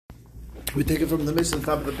We take it from the Mishnah,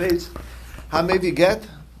 top of the page. How maybe get?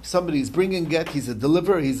 Somebody's bringing get. He's a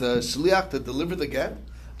deliverer. He's a shliach to deliver the get.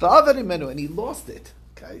 And he lost it.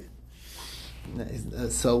 Okay.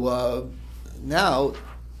 So now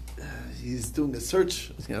he's doing a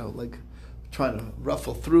search. Like trying to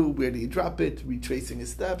ruffle through. Where did he drop it? Retracing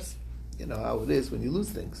his steps. You know how it is when you lose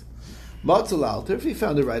things. Matzul alter. If he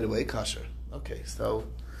found it right away, kosher. Okay. So.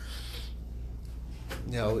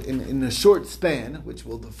 In a short span, which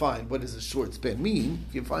will define what does a short span mean,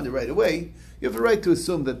 if you find it right away, you have a right to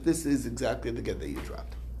assume that this is exactly the get that you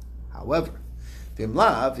dropped. However,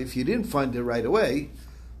 if you didn't find it right away,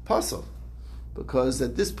 puzzle, because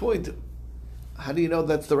at this point, how do you know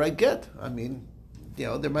that's the right get? I mean,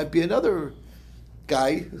 there might be another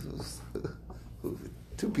guy,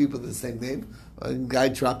 two people with the same name, a guy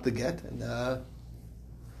dropped the get, and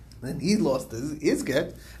then he lost his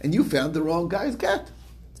get, and you found the wrong guy's get.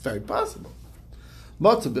 It's very possible.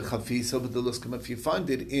 If you find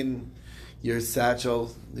it in your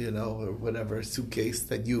satchel, or whatever, suitcase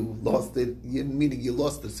that you lost it, meaning you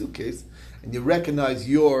lost the suitcase, and you recognize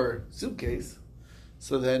your suitcase,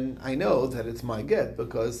 so then I know that it's my get,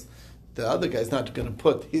 because the other guy's not going to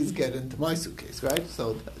put his get into my suitcase, right?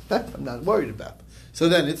 So that I'm not worried about. So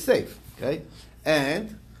then it's safe, okay?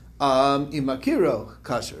 And imakiro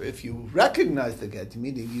kasher. If you recognize the get,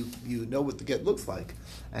 meaning you know what the get looks like,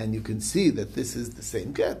 and you can see that this is the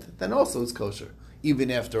same get, then also it's kosher,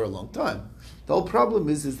 even after a long time. The whole problem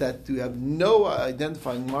is that you have no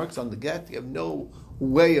identifying marks on the get. You have no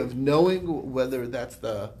way of knowing whether that's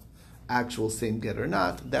the actual same get or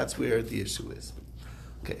not. That's where the issue is.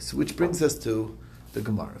 Okay, so which brings us to the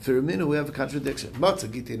Gemara. For a minute, we have a contradiction.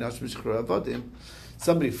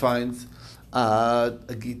 Somebody finds a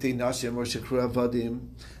Gittin nashim or shekru avadim,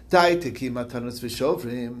 daiteki matanos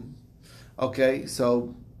v'shovrim. Okay,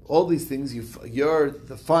 so all these things, you're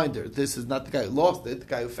the finder. This is not the guy who lost it, the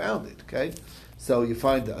guy who found it. Okay, so you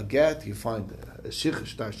find a get, you find a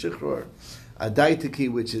shichrur, a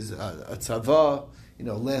daiteki, which is a tzava,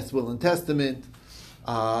 last will and testament,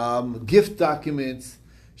 gift documents,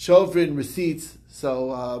 shovrin receipts.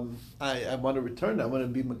 So I want to return. I want to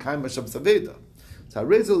be mekayim masham saveda. So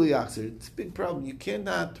it's a big problem. You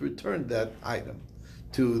cannot return that item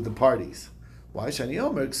to the parties. Why? Maybe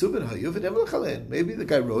the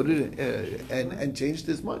guy wrote it and changed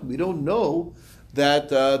his mind. We don't know that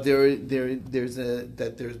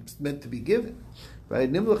there's meant to be given. Right?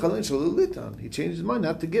 He changed his mind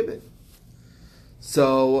not to give it.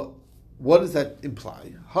 So what does that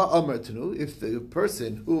imply? If the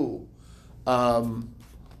person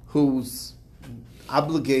who's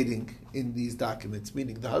obligating in these documents,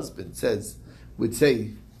 meaning the husband would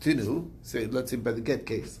say, let's say by the get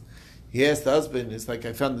case, he asked the husband, it's like,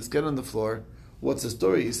 I found this get on the floor, what's the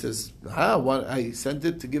story? He says, I sent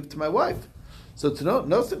it to give to my wife. So to know,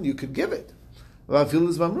 nothing, you could give it. But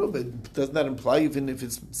doesn't that imply even if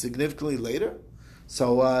it's significantly later?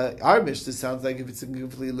 So our Mishnah sounds like if it's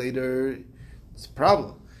significantly later, it's a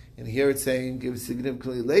problem. And here it's saying if it's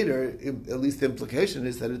significantly later, at least the implication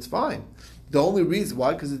is that it's fine. The only reason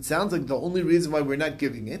why, because it sounds like the only reason why we're not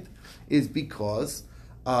giving it is because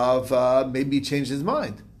of maybe he changed his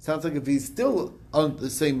mind. Sounds like if he's still on the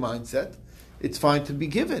same mindset, it's fine to be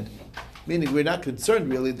given. Meaning we're not concerned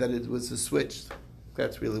really that it was a switch.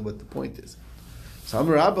 That's really what the point is. So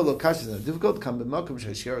Amar Abba lo kash is not difficult. Come b'makom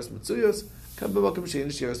she'shiras mitzuyos. Come b'makom she'en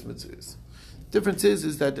shiras mitzuyos. Difference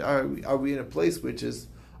is that are we in a place which is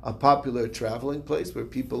a popular traveling place where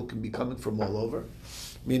people can be coming from all over?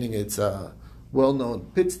 Meaning it's a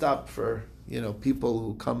well-known pit stop for people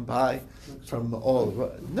who come by from all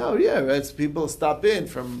over. No, yeah, it's people stop in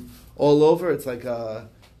from all over. It's like a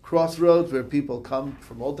crossroads where people come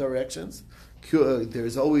from all directions.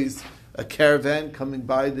 There's always a caravan coming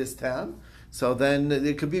by this town. So then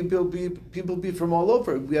there could be people be from all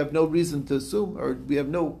over. We have no reason to assume, or we have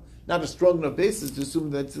not a strong enough basis to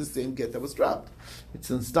assume that it's the same get that was dropped. It's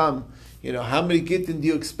in Stam. How many Gittin do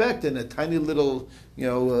you expect in a tiny little,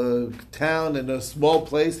 town, in a small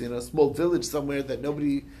place, a small village somewhere that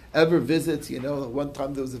nobody ever visits? One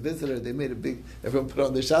time there was a visitor, they made everyone put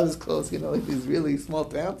on their Shabbos clothes, like these really small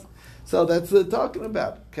towns. So that's what they're talking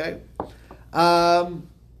about, okay?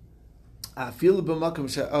 That's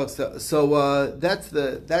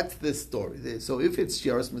the story. So if it's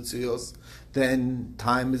Shiras Mitzuyos, then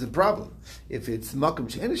time is a problem. If it's Makom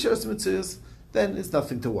She'en Shiras Mitzuyos, then it's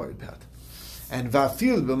nothing to worry about. And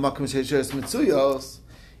Vafil b'Makom She'en Shiras Mitzuyos,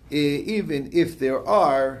 even if there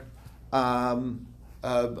are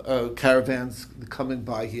caravans coming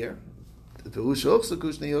by here, it's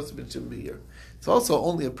also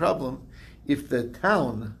only a problem if the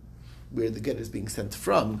town where the get is being sent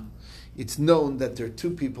from, it's known that there are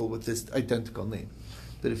two people with this identical name.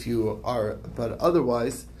 But but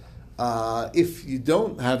otherwise, if you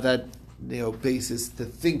don't have that basis to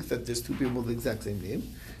think that there's two people with the exact same name,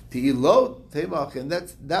 and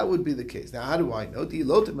that would be the case. Now, how do I know? If we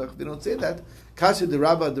don't say that, kasha de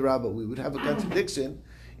Rabba, we would have a contradiction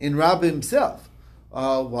in Rabba himself.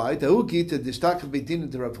 Why? There was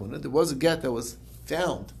a get that was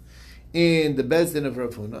found in the Bezdin of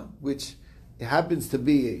Rav Huna, which happens to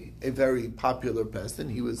be a very popular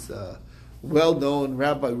Bezdin. He was well-known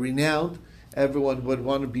rabbi, renowned. Everyone would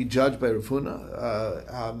want to be judged by Rav Huna.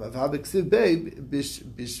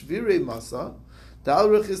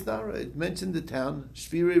 It mentioned the town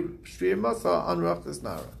Shviri Masa on Rachis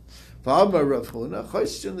Nara. And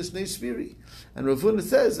Rav Huna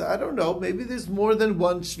says, I don't know, maybe there's more than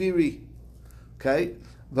one Shviri. Okay?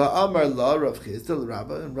 Va'amar la Rav Chisda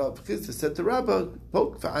l'Rabba, and Rav Chisda said to Rabba,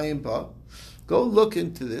 Pok v'ayim ba, go look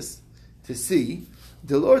into this to see.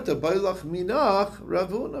 Delorta bailach minach Rav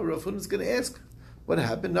Huna. Rav Huna is going to ask, what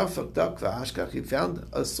happened? Nafak dak v'ashkach. He found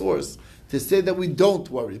a source to say that we don't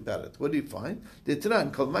worry about it. What do you find? The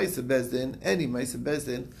Tanan called Maisa Bezdin, any Maisa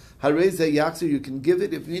Bezdin, Hareza Yaksu, you can give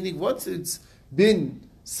it, if meaning once it's been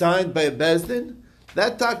signed by a Bezdin,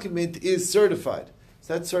 that document is certified.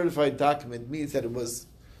 So that certified document means that it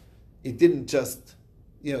didn't just,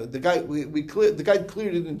 the guy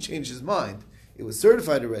clearly didn't change his mind. It was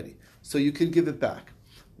certified already. So you can give it back.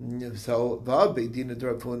 So,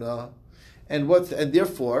 and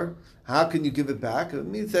therefore, how can you give it back? It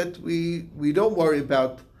means that we don't worry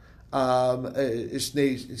about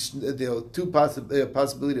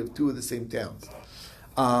possibility of two of the same towns.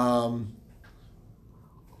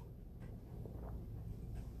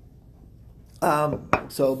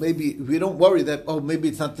 So maybe we don't worry that, maybe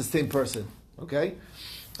it's not the same person. Okay?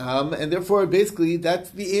 And therefore, basically, that's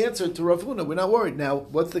the answer to Rav Huna. We're not worried. Now,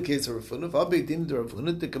 what's the case of Rav Huna?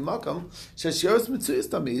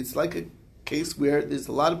 It's like a case where there's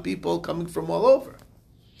a lot of people coming from all over.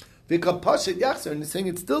 And he's saying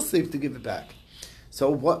it's still safe to give it back.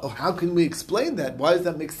 So how can we explain that? Why does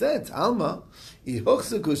that make sense? Alma, the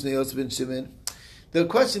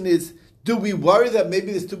question is, do we worry that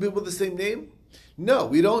maybe there's two people with the same name? No,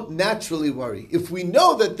 we don't naturally worry. If we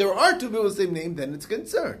know that there are two people with the same name, then it's a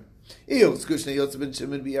concern. Then it's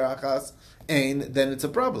a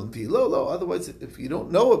problem. Otherwise, if you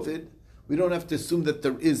don't know of it, we don't have to assume that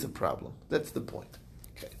there is a problem. That's the point.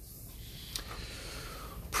 Okay.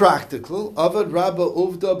 Practical. Avad Rabba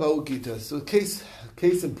Uvda Ba'ugita. So case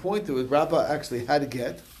in point, that Rabba actually had a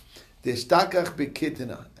get. The Shtakach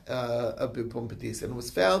Bekitina of Pumpedisa, and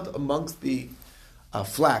was found amongst the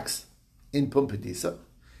flax in Pumpedisa.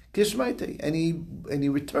 Kishmaite, and he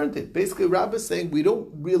returned it. Basically, Rabba is saying we don't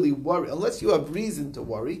really worry unless you have reason to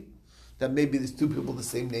worry that maybe there's two people with the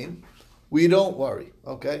same name. We don't worry.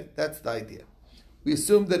 Okay, that's the idea. We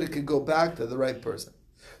assume that it could go back to the right person.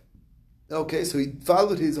 Okay, so he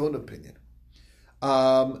followed his own opinion.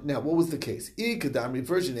 Now, what was the case?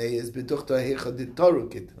 Version A is that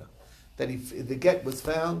the get was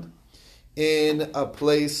found in a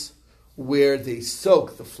place where they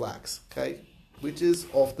soak the flax, okay, which is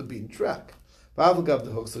off the beaten track.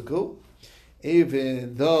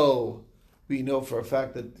 Even though we know for a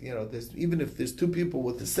fact that even if there's two people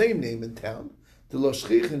with the same name in town,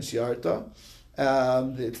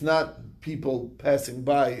 it's not people passing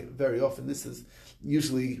by very often. This is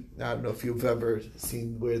usually, I don't know if you've ever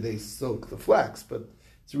seen where they soak the flax, but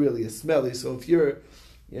it's really a smelly. So if you're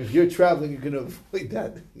traveling, you're going to avoid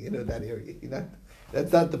that, that area.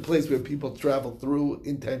 That's not the place where people travel through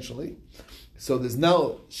intentionally. So there's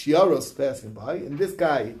no shiaros passing by, and this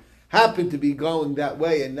guy happened to be going that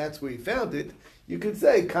way, and that's where he found it. You could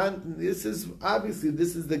say, this is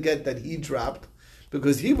the get that he dropped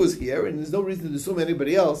because he was here, and there's no reason to assume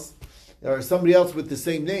anybody else or somebody else with the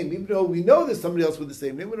same name. Even though we know there's somebody else with the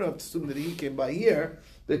same name, we don't have to assume that he came by here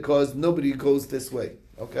because nobody goes this way.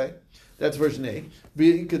 Okay, that's version A.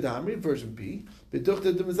 Version B. The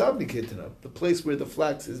place where the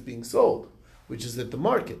flax is being sold, which is at the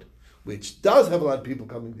market, which does have a lot of people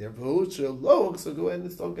coming there. So go ahead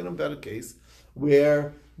and talking about a case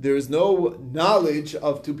where there is no knowledge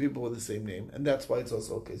of two people with the same name, and that's why it's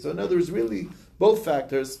also okay. So in other words, really, both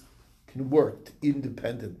factors can work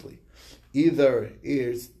independently. Either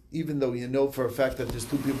is, even though you know for a fact that there's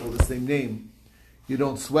two people with the same name, you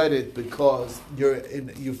don't sweat it because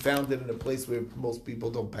you found it in a place where most people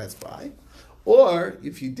don't pass by. Or,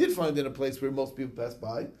 if you did find it in a place where most people pass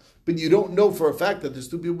by, but you don't know for a fact that there's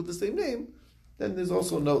two people with the same name, then there's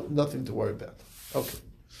also nothing to worry about.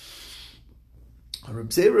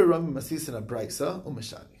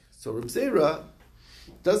 So So Reb Zera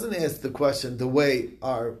doesn't ask the question the way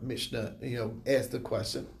our Mishnah, asked the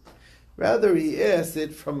question. Rather, he asked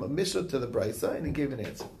it from a Mishnah to the Brisa, and he gave an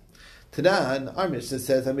answer. Tanan, our Mishnah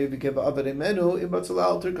says, I maybe give avadei menu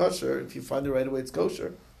alter kosher. If you find it right away, it's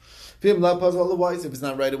kosher. Otherwise, if it's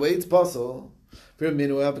not right away, it's possible. If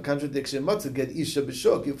you have a contradiction, get isha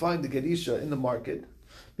b'shuk. You find the get isha in the market.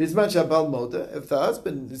 If the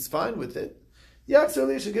husband is fine with it,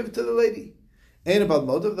 Yakser, you should give it to the lady. Ain't about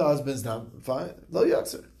motive, the husband's not fine. Lo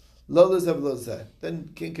Yakser. Lo lezev lo zeh. Then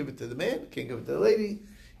can't give it to the man, can't give it to the lady.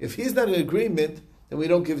 If he's not in agreement, then we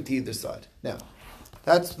don't give it to either side. Now,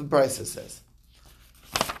 that's what the Brisa says.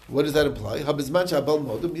 What does that imply? Habizman shabal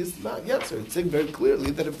motive is not Yakser. It's saying very clearly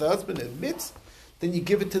that if the husband admits, then you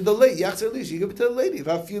give it to the lady. Yakser lish, you give it to the lady.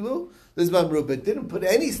 Vafilu, lizman rubet didn't put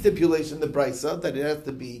any stipulation in the Brisa that it has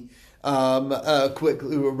to be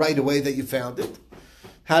quickly, right away that you found it.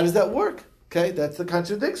 How does that work? Okay, that's the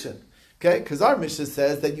contradiction. Okay, because our Mishnah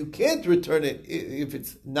says that you can't return it if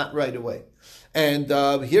it's not right away. And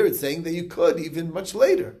here it's saying that you could even much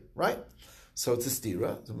later, right? So it's a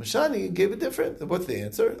stira. So Mashani gave it different. What's the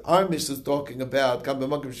answer? Our Mishnah is talking about so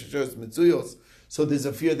there's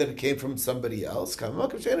a fear that it came from somebody else.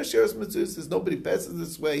 Says nobody passes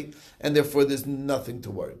this way, and therefore there's nothing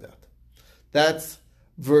to worry about. That's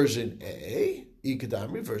version A.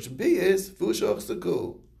 Ikadamri. Version B is Fushoch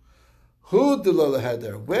Saku. Who Dulola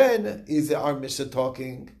Heder? When is our Mishnah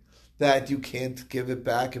talking that you can't give it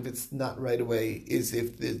back if it's not right away? Is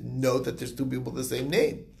if they know that there's two people with the same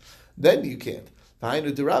name. Then you can't.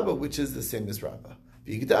 The Rabbah, which is the same as Rabbah.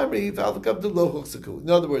 In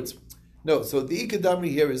other words, no. So the Ikadamri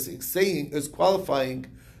here is qualifying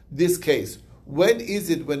this case. When is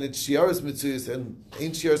it when it's Shiaras Mitzuyos and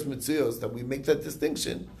ain't Shiaras Mitzuyos that we make that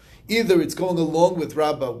distinction? Either it's going along with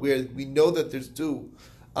Rabbah where we know that there's two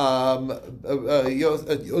Yosef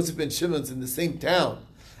and Shimon's in the same town,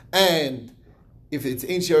 and if it's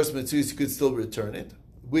ain't Shiaras Mitzuyos, you could still return it,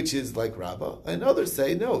 which is like Rabbah. And others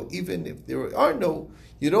say no, even if there are no,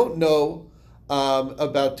 you don't know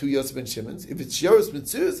about two Yosef and Shimon's. If it's Shiaras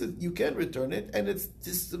Mitzuyos, you can return it, and it's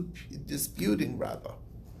disputing Rabbah.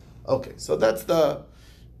 Okay, so that's the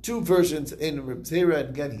two versions in Reb Zera,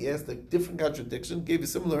 and again he asked a different contradiction, gave a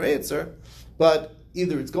similar answer, but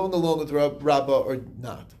either it's going along with Rabbah or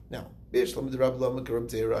not. Now, I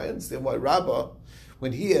understand why Rabbah,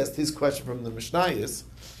 when he asked his question from the Mishnayos,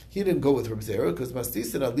 he didn't go with Reb Zera because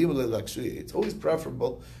it's always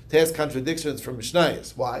preferable to ask contradictions from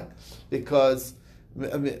Mishnayos. Why? Because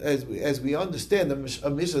as we understand, a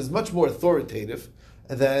Mishnah is much more authoritative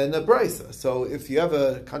than a Brisa. So if you have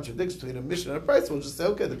a contradiction between a Mishnah and a Brisa, we'll just say,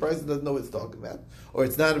 okay, the Brisa doesn't know what it's talking about, or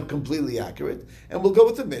it's not completely accurate, and we'll go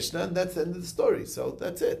with the Mishnah, and that's the end of the story. So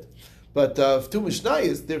that's it. But two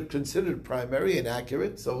Mishnayos, they're considered primary and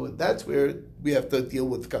accurate, so that's where we have to deal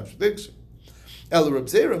with the contradiction. El Reb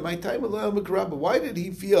Zera, my time why did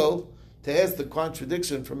he feel to ask the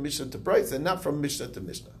contradiction from Mishnah to Brisa and not from Mishnah to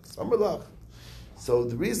Mishnah? So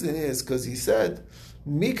the reason is because he said,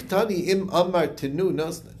 Miktani im amar tenu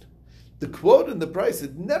nosnan. The quote in the Brisa,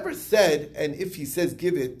 it never said, and if he says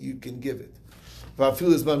give it, you can give it. But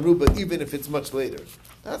even if it's much later.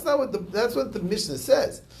 That's what the Mishnah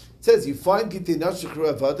says. It says you find Gittin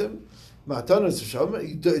avadim,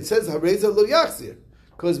 it says hareza lo yachzir,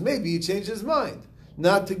 because maybe he changed his mind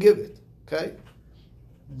not to give it. Okay?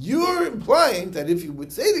 You're implying that if you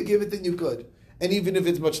would say to give it, then you could, and even if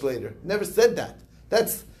it's much later. Never said that.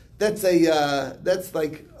 That's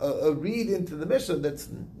like a read into the Mishnah. That's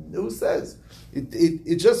who says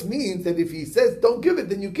it just means that if he says don't give it,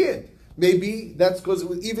 then you can't. Maybe that's because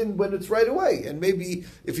even when it's right away, and maybe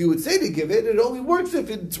if you would say to give it, it only works if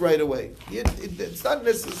it's right away. It's not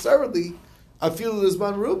necessarily afilu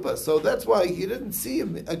l'zman rupa. So that's why he didn't see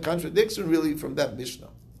a contradiction really from that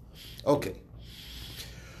Mishnah. Okay.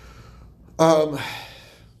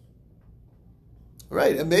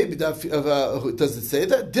 Right, and maybe does it say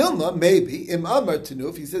that? Dilma, maybe, im amar tenu,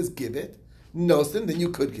 if he says give it, nosin, then you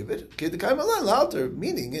could give it. Okay, the kaimalan alter,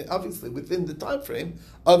 meaning obviously within the time frame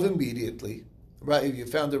of immediately, right? If you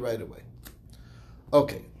found it right away.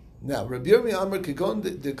 Okay, now Rabbi Yirmi Amar Kigon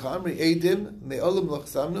de Kamri Edim Me'olam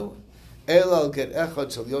Lachsamnu El Al Get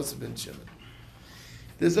Echad Shal Yosef ben Shimon.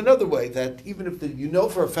 There's another way that even if you know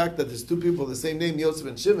for a fact that there's two people with the same name, Yosef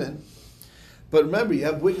and Shimon, but remember you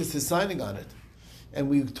have witnesses signing on it. And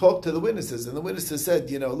we talked to the witnesses, and the witnesses said,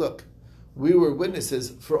 look, we were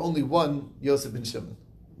witnesses for only one Yosef ben Shimon.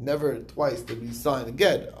 Never twice did we sign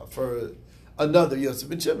again for another Yosef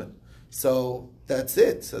ben Shimon. So that's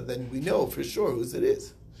it. So then we know for sure whose it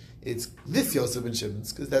is. It's this Yosef ben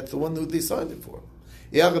Shimon's, because that's the one who they signed it for.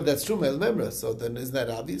 Yaakov, that's true, Me'el Memra. So then isn't that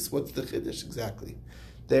obvious? What's the Chiddush exactly?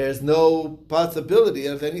 There's no possibility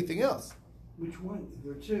of anything else. Which one? If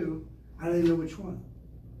there are two, how do they know which one?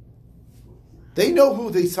 They know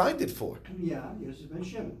who they signed it for. Yeah, Yosef ben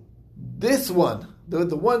Shimon. This one,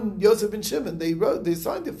 the one Yosef ben Shimon, they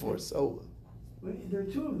signed it for. So Wait, there are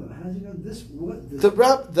two of them. How does he know this? What? This?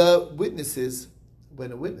 the witnesses,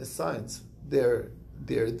 when a witness signs, they're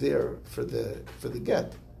there for the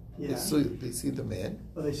get. Yeah. They see the man.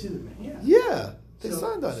 Oh, they see the man. Yeah. Yeah, they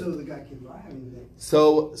signed on it. So the guy came by.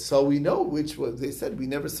 So we know which one. They said we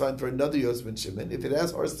never signed for another Yosef ben Shimon. If it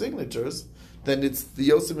has our signatures, then it's the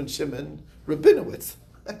Yosef ben Shimon Rabinowitz,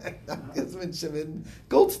 not Yosef ben Shimon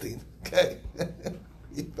Goldstein. Okay,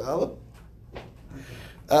 you follow?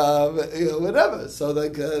 Whatever. So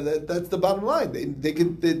that's the bottom line. They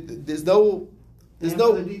can. There's no. There's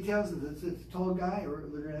no other details. It's a tall guy, or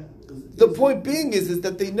they're gonna. The point being is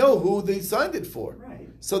that they know who they signed it for. Right.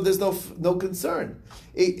 So there's no concern.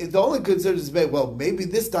 The only concern is maybe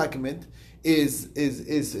this document is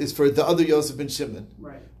for the other Yosef ben Shimon.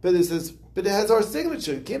 Right. But it says, but it has our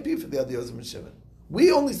signature. It can't be for the other Yosef ben Shimon.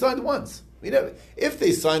 We only signed once. We never. If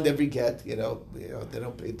they signed every get, they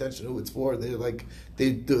don't pay attention to who it's for. They're like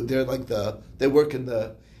they work in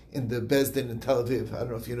the Bezdin in Tel Aviv. I don't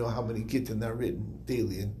know if you know how many Gittin are written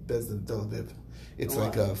daily in Bezdin in Tel Aviv. It's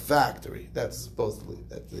like a factory. That's supposedly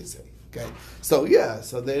that they say. Okay, so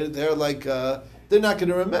they're like they're not going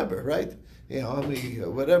to remember, right? How many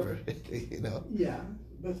whatever. Yeah,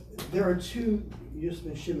 but there are two Yosef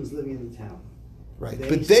ben Shimons living in the town. Right,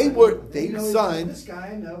 They but they signed. This guy,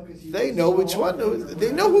 I know, because they know which one.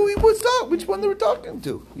 They know who he was. Which one they were talking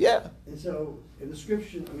to. Yeah. And so, in the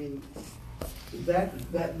description, I mean, that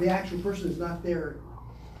the actual person is not there.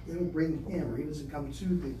 They don't bring him, or he doesn't come to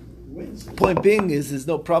the witnesses. Point being is, there's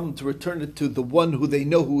no problem to return it to the one who they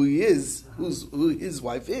know who he is, who his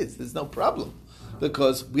wife is. There's no problem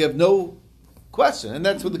because we have no question, and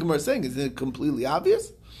that's what the Gemara is saying. Is it completely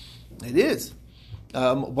obvious? It is.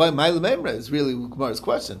 Why Ma'ila Memra is really Gemara's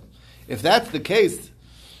question. If that's the case,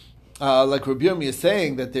 like Rabbi Yirmiyah is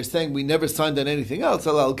saying, that they're saying we never signed on anything else,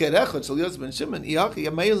 I'll get Echad Shal Yosef ben Shimon, Iyaki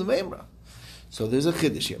Ma'ila Memra. So there's a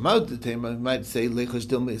chiddush here. I might say Lechosh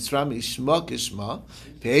Dilma Isrami Shma Kishma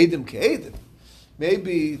Pe'edim Ke'edim.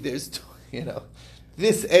 Maybe there's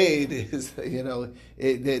this aid is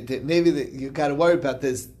maybe you got to worry about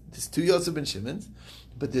this. There's two Yosef ben Shimons,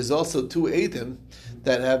 but there's also two Eidim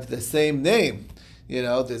that have the same name.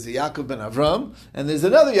 There's a Yaakov ben Avram, and there's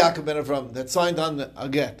another Yaakov ben Avram that signed on a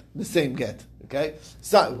get, the same get. Okay,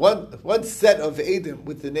 so one set of Eidim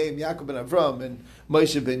with the name Yaakov ben Avram and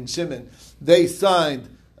Moshe ben Shimon, they signed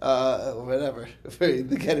whatever for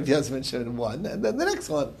the get of Yosef ben Shimon one, and then the next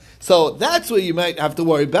one. So that's what you might have to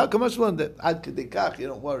worry about. You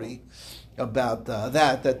don't worry about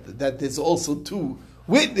that there's also two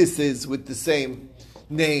witnesses with the same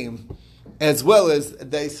name, as well as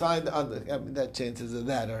they signed on the. I mean, that chances of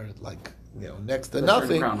that are like next to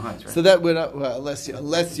nothing. Heights, right? So that we're not unless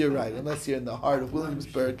you're right, unless you're in the heart of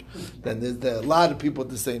Williamsburg, then there's a lot of people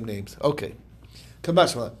with the same names. Okay,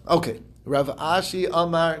 Kamashma. Okay, Rav Ashi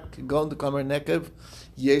Amar Kigon the Kamar Nekev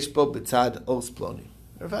Yeshbo B'Tzad Os Ploni.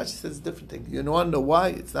 Rav Ashi says a different thing. You want to know why?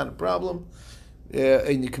 It's not a problem,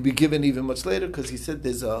 and you can be given even much later because he said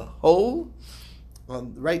there's a hole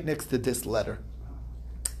right next to this letter.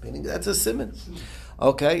 Meaning that's a siman.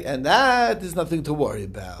 Okay, and that is nothing to worry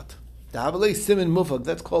about. The Habalei siman mufag,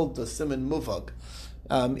 that's called the siman mufag.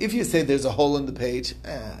 If you say there's a hole in the page,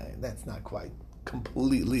 that's not quite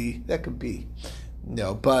completely, that could be.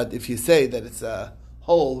 But if you say that it's a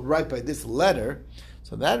hole right by this letter,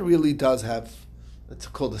 so that really does have, it's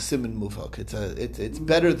called a siman mufag. It's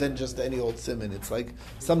better than just any old siman. It's like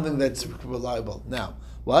something that's reliable. Now,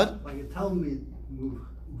 what? Like a Talmud mufag.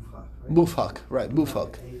 Mufhak, right?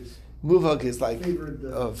 Mufhak. Mufhak is like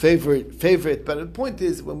favorite. But the point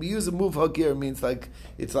is, when we use a mufhak here, it means like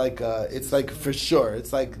it's like for sure.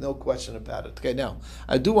 It's like no question about it. Okay, now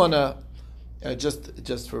I do want to just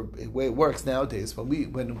for the way it works nowadays. When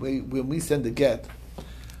we send a get,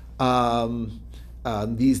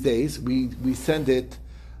 these days we send it.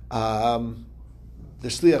 The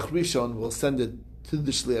shliach rishon will send it to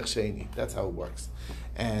the shliach sheni. That's how it works,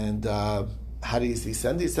 and. How do you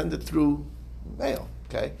send it? You send it through mail,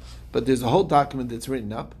 okay? But there's a whole document that's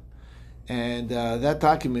written up, and that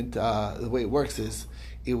document, the way it works is,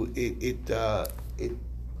 the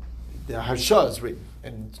harsha is written,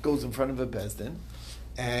 and it goes in front of a bezdin,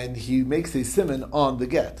 and he makes a siman on the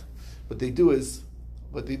get. What they do is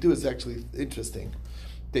actually interesting.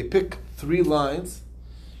 They pick 3 lines,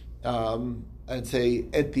 and say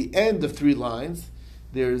at the end of 3 lines,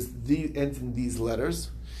 ends in these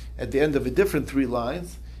letters. At the end of a different 3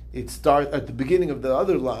 lines, it starts at the beginning of the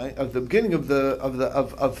other line. At the beginning of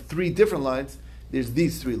 3 different lines, there's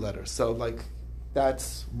these 3 letters. So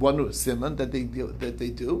that's one siman that they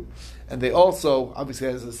do, and they also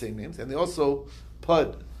obviously has the same names, and they also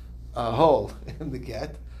put a hole in the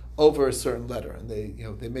get over a certain letter, and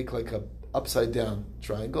they make like a upside down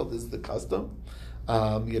triangle. This is the custom,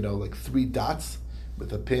 like 3 dots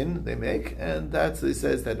with a pin they make, and it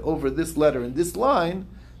says that over this letter in this line,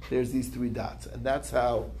 there's these 3 dots, and that's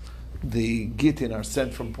how the Gittin are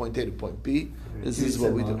sent from point A to point B. This is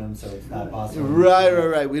what we do. So it's not possible.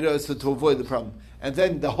 Right. We do so to avoid the problem, and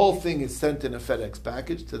then the whole thing is sent in a FedEx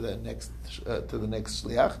package to the next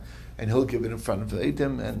shliach, and he'll give it in front of the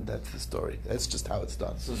Eidim, and that's the story. That's just how it's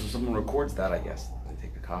done. So someone records that, I guess. They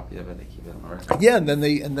take a copy of it, they keep it on the record. Yeah, and then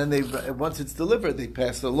they once it's delivered, they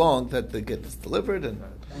pass it along that the get is delivered, and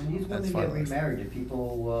these that's women get remarried. Do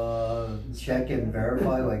people check and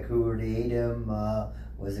verify like who are the Adam?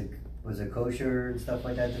 Was it kosher and stuff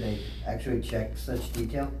like that? Do they actually check such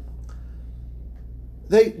detail?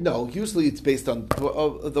 Usually it's based on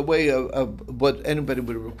the way of what anybody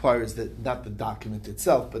would require is that not the document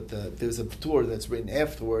itself, but there's a tour that's written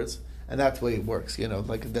afterwards, and that's the way it works.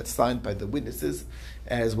 Like that's signed by the witnesses,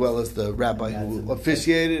 as well as the rabbi who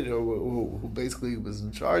officiated or who basically was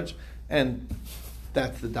in charge, and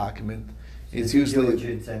that's the document. It's usually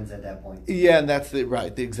diligence ends at that point. Yeah, and that's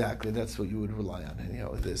exactly. That's what you would rely on.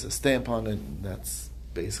 There's a stamp on it, and that's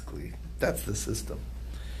the system.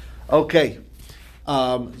 Okay.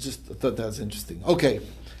 Just thought that was interesting. Okay,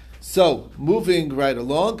 so moving right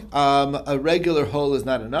along, a regular hole is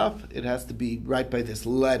not enough. It has to be right by this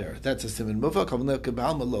letter. That's a siman mufak.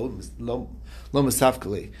 Lo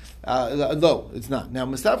misafkali. No, it's not. Now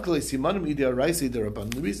misafkali simanim idia raisi deraban.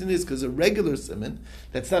 The reason is because a regular siman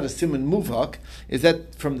that's not a siman muvak, is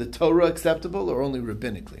that from the Torah acceptable or only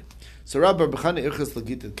rabbinically? So Rabbi Bechana Irchas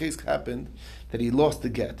Lagita, the case happened that he lost the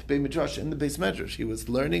get. Bei Midrash, in the base medrash, he was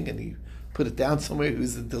learning and he put it down somewhere. He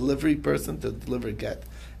was a delivery person to deliver a get,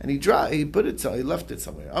 and he put it so he left it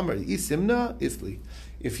somewhere. Amar isimna isli.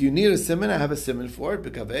 If you need a siman, I have a siman for it.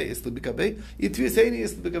 B'kaveh isli b'kaveh. Itviseini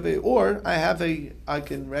isli b'kaveh. Or I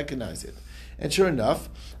can recognize it. And sure enough,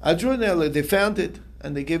 they found it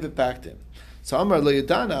and they gave it back to him. So Amar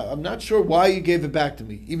Le'yadana, I'm not sure why you gave it back to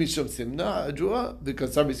me. Imishom simna adrua,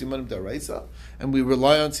 because Sarvi simanim daraisa, and we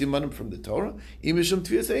rely on simanim from the Torah. Imishom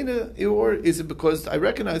tviyaseina, or is it because I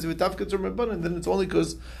recognize it with tafkats or rabbanan, and then it's only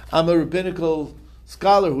because I'm a rabbinical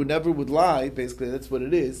scholar who never would lie. Basically, that's what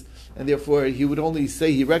it is, and therefore he would only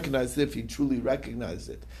say he recognized it if he truly recognized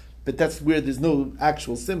it. But that's where there's no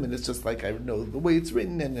actual siman. It's just like I know the way it's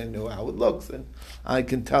written and I know how it looks, and I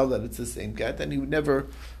can tell that it's the same get, and he would never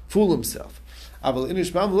fool himself. Aval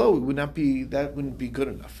inish lo, wouldn't be good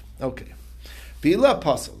enough. Okay. V'ila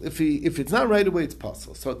pasul. If it's not right away, it's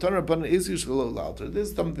pasul. So Tanur Rabbanan is usually louder. This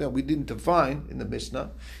is something that we didn't define in the Mishnah.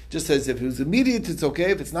 Just says if it was immediate, it's okay.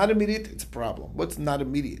 If it's not immediate, it's a problem. What's not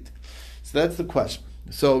immediate? So that's the question.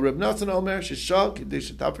 So Reb Nassan Omer Shishak Yidei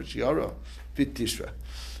Shiara Fit Tishra.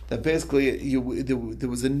 That basically there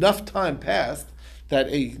was enough time passed that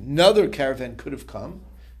another caravan could have come.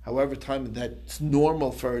 However, time that's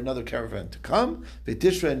normal for another caravan to come,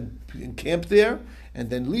 Vitishra and camp there, and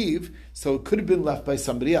then leave. So it could have been left by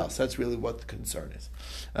somebody else. That's really what the concern is.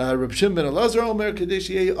 Reb Shimon ben Elazar Omer Kadesh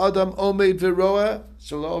Adam Omeid Veroa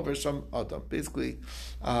Shalom Versham Adam. Basically,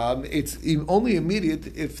 it's only immediate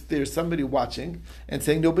if there's somebody watching and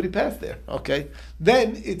saying nobody passed there. Okay,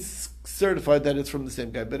 then it's certified that it's from the same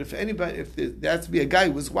guy. But if there has to be a guy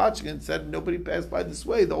who was watching and said nobody passed by this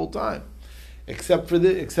way the whole time. Except for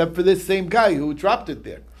this same guy who dropped it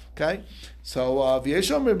there. Okay, so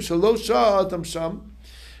v'yeshomrim shalosha adam sham,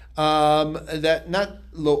 that not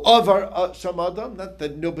lo avar sham adam, not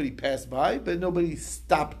that nobody passed by, but nobody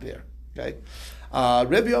stopped there. Okay,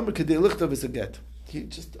 Rebbe Omer kadei lichtav is a get. He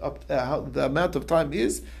just up the amount of time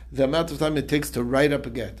is the amount of time it takes to write up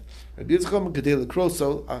a get. Rebbe Yitzchak Omer kadei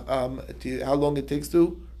likroso, how long it takes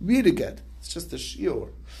to read a get. It's just a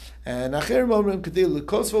shiur. And to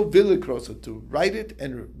write it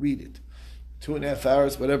and read it. 2.5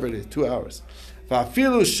 hours, whatever it is, 2 hours.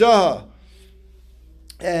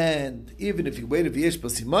 And even if you wait if yesh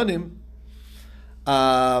b'simanim,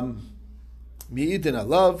 mi'idin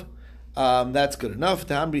alav, that's good enough.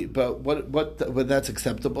 But that's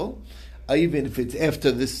acceptable. Even if it's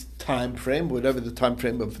after this time frame, whatever the time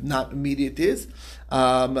frame of not immediate is.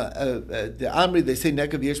 The Amri, they say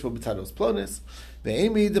negav yesh b'taros plonis. But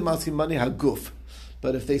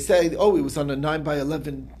if they say, it was on a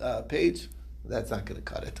 9x11 page, that's not going to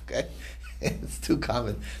cut it, okay? It's too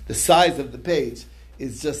common. The size of the page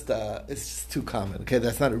is just it's just too common. Okay,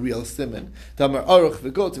 that's not a real siman. Damar aruch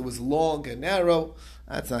v'got, it was long and narrow.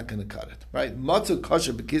 That's not going to cut it, right? Matzu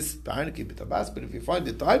kosher b'kis b'harniki b'tabas. But if you find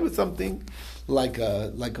it tied with something, like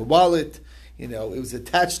a wallet, it was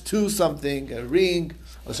attached to something, a ring,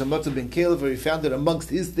 or shamatzu ben kelev, or he found it amongst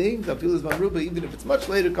his things. Afilas mamruba, even if it's much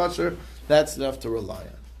later kosher, that's enough to rely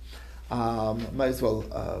on. Might as well.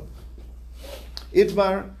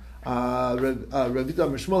 Itmar, Ravita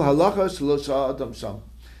Mishmul Halacha Shalosha Adam Sham.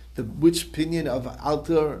 Which opinion of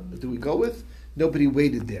Alter do we go with? Nobody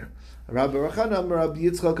waited there. Rabbi Rachana, Rabbi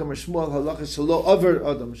Yitzchak, Mishmul Halacha Shalo Over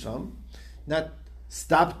Adam Sham. Not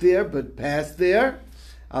stopped there, but passed there.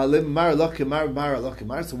 So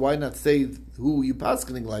why not say who you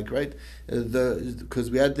paskening like, right? Because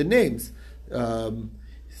we had the names. It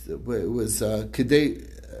was Kedei.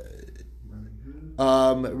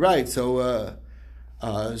 Right. So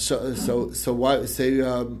why say?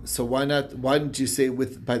 So why not? Why didn't you say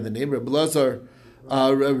by the name Reb Lazar,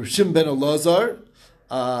 Reb Shim ben Elazar?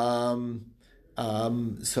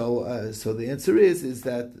 So the answer is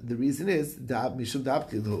that the reason is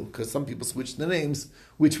because some people switched the names.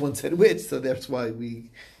 Which one said which? So that's why you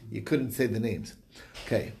couldn't say the names.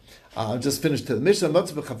 Okay, just finished to the Mishnah.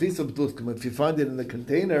 If you find it in the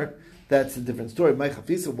container, that's a different story. My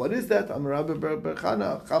chafisa, what is that?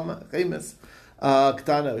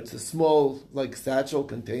 Ktana. It's a small, like satchel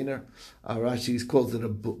container. Rashi calls it a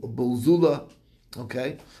bolzula.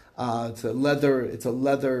 Okay, it's a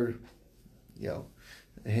leather,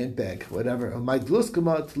 handbag, whatever. My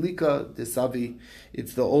gluskama tlika desavi.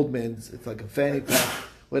 It's the old man's. It's like a fanny pack,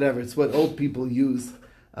 whatever. It's what old people use.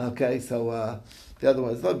 Okay, so the other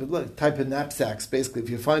one is look, type of knapsacks. Basically, if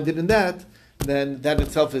you find it in that, then that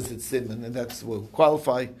itself is its sim, and that's will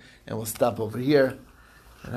qualify. And we'll stop over here.